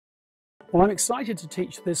Well, I'm excited to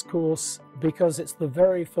teach this course because it's the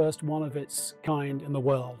very first one of its kind in the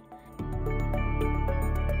world.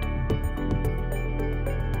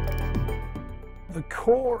 The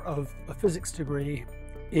core of a physics degree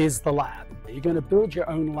is the lab. You're going to build your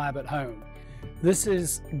own lab at home. This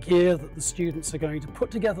is gear that the students are going to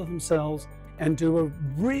put together themselves and do a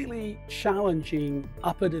really challenging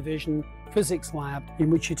upper division physics lab in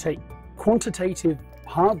which you take quantitative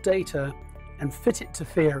hard data and fit it to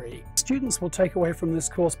theory. Students will take away from this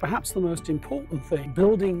course perhaps the most important thing,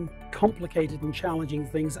 building complicated and challenging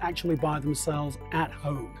things actually by themselves at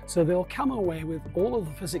home. So they'll come away with all of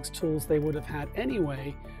the physics tools they would have had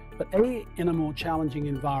anyway, but A, in a more challenging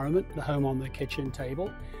environment, at home on their kitchen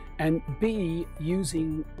table, and B,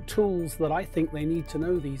 using tools that I think they need to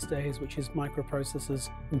know these days, which is microprocessors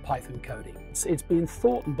and Python coding. It's been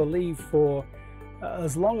thought and believed for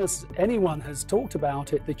as long as anyone has talked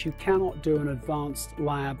about it that you cannot do an advanced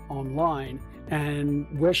lab online, and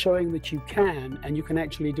we're showing that you can, and you can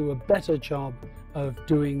actually do a better job of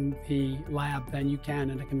doing the lab than you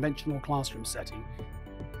can in a conventional classroom setting.